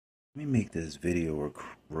Let me make this video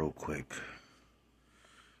real quick.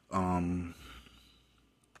 Um,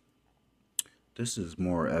 this is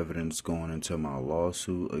more evidence going into my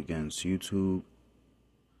lawsuit against YouTube.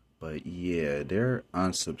 But yeah, they're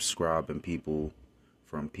unsubscribing people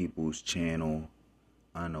from people's channel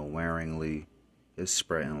unawareingly. It's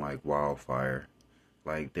spreading like wildfire.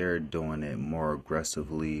 Like they're doing it more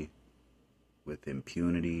aggressively with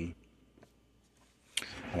impunity.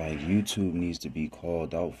 Like YouTube needs to be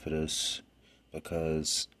called out for this.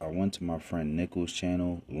 Because I went to my friend Nichols'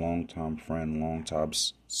 channel, long-time friend,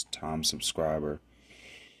 long-time subscriber,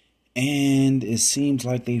 and it seems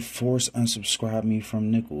like they forced unsubscribe me from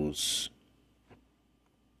Nichols.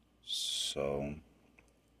 So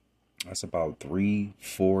that's about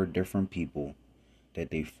 3-4 different people that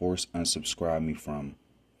they forced unsubscribe me from.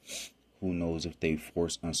 Who knows if they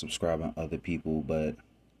forced unsubscribing other people, but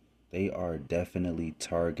they are definitely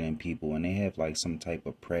targeting people, and they have like some type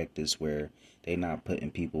of practice where they're not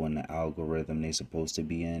putting people in the algorithm they're supposed to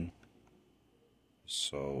be in.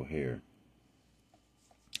 So here,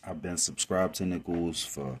 I've been subscribed to Nichols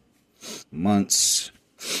for months.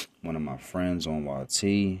 One of my friends on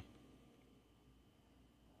YT,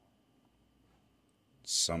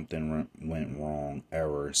 something went wrong,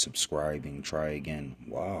 error, subscribing, try again.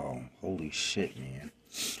 Wow, holy shit, man.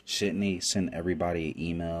 Shouldn't they send everybody an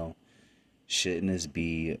email? Shouldn't this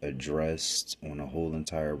be addressed on a whole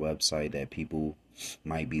entire website that people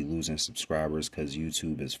might be losing subscribers because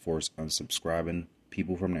YouTube is forced unsubscribing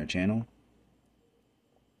people from their channel?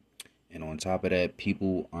 And on top of that,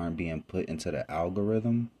 people aren't being put into the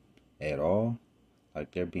algorithm at all.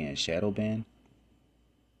 Like they're being shadow banned.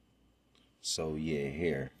 So yeah,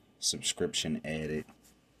 here, subscription added.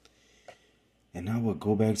 And I would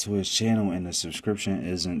go back to his channel and the subscription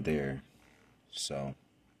isn't there. So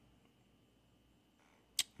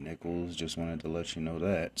Nichols, just wanted to let you know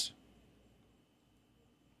that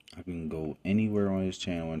I can go anywhere on his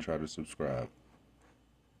channel and try to subscribe,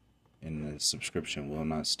 and the subscription will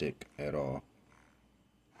not stick at all.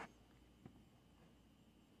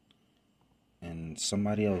 And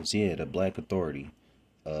somebody else, yeah, the Black Authority,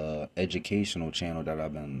 educational channel that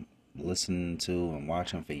I've been listening to and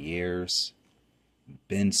watching for years,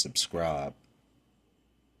 been subscribed.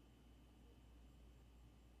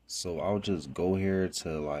 So I'll just go here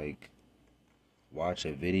to like watch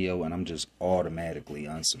a video and I'm just automatically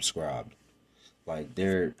unsubscribed. Like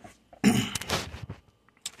they're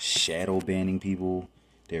shadow banning people,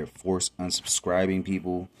 they're forced unsubscribing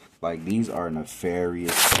people. Like these are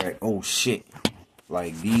nefarious oh shit.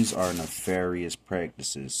 Like these are nefarious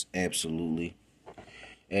practices. Absolutely.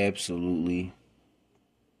 Absolutely.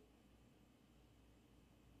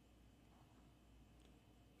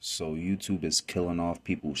 So YouTube is killing off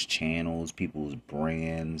people's channels, people's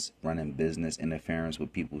brands, running business interference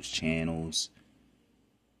with people's channels.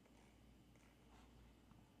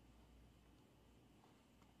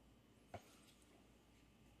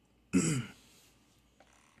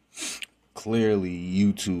 Clearly,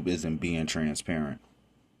 YouTube isn't being transparent.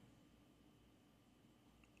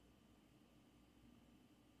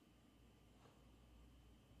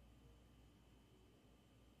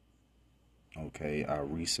 Okay, I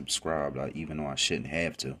resubscribed, even though I shouldn't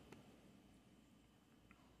have to.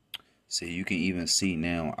 See, you can even see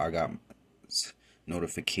now I got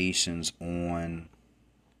notifications on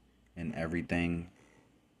and everything.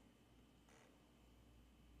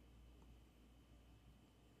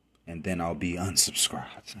 And then I'll be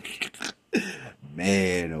unsubscribed.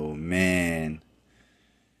 Man, oh man.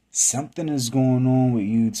 Something is going on with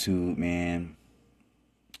YouTube, man.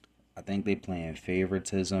 I think they playing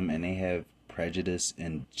favoritism and they have prejudice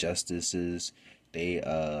and justices.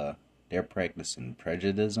 They're practicing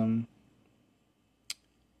prejudice, and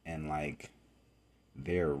like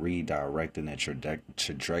they're redirecting the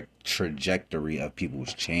trajectory of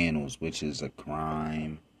people's channels, which is a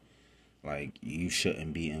crime. Like, you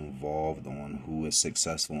shouldn't be involved on who is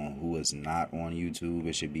successful and who is not on YouTube.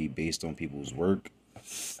 It should be based on people's work.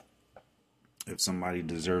 If somebody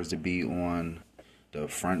deserves to be on the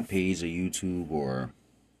front page of YouTube, or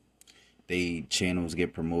they channels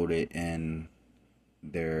get promoted in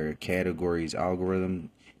their categories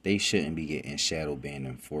algorithm, they shouldn't be getting shadow banned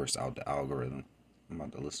and forced out the algorithm. I'm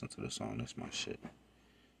about to listen to the song. That's my shit.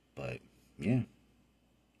 But yeah,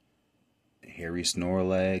 Harry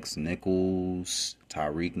Snorlax, Nichols,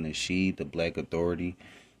 Tariq Nasheed, the Black Authority.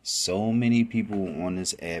 So many people on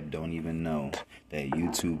this app don't even know that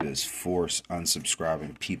YouTube is forced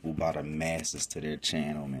unsubscribing people by the masses to their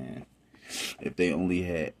channel, man. If they only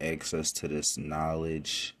had access to this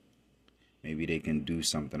knowledge, maybe they can do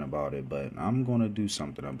something about it. But I'm going to do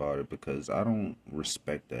something about it because I don't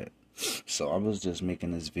respect that. So I was just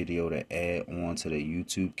making this video to add on to the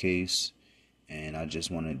YouTube case, and I just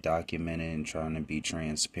want to document it and trying to be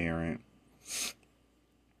transparent.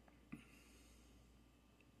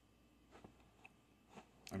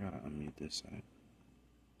 I gotta unmute this side.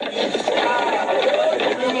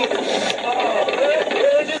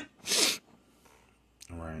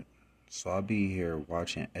 Alright, so I'll be here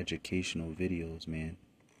watching educational videos, man.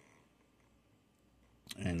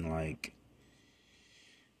 And like,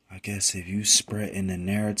 I guess if you spread in the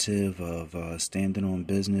narrative of standing on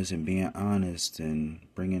business and being honest and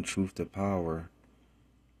bringing truth to power,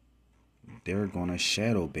 they're gonna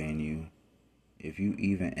shadow ban you if you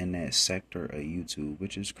even in that sector of YouTube,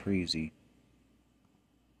 which is crazy.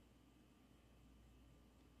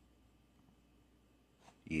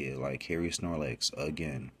 Yeah, like Harry Snorlax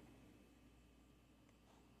again.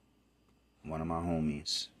 One of my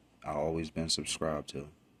homies I always been subscribed to.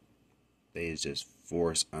 They is just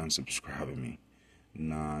force unsubscribing me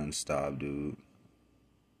non-stop, dude.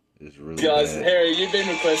 It's really guys, bad. Harry, you've been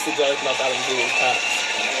requested to open up Adam's Google packs.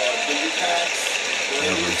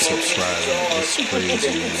 Every subscriber, it's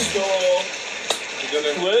crazy,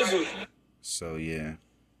 man. So yeah,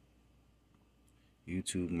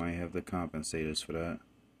 YouTube might have to compensate us for that.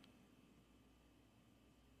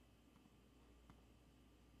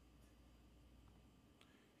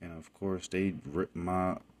 And of course, they ripped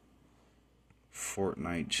my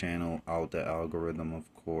Fortnite channel out the algorithm,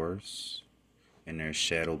 of course. And they're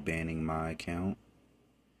shadow banning my account.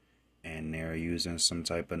 And they're using some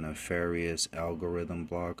type of nefarious algorithm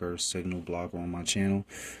blocker, signal blocker on my channel.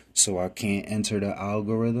 So I can't enter the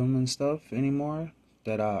algorithm and stuff anymore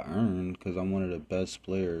that I earned because I'm one of the best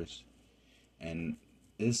players. And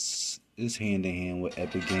it's hand in hand with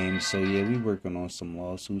Epic Games. So yeah, we working on some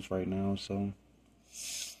lawsuits right now. So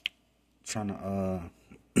trying to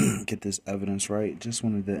get this evidence right. Just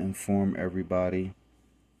wanted to inform everybody.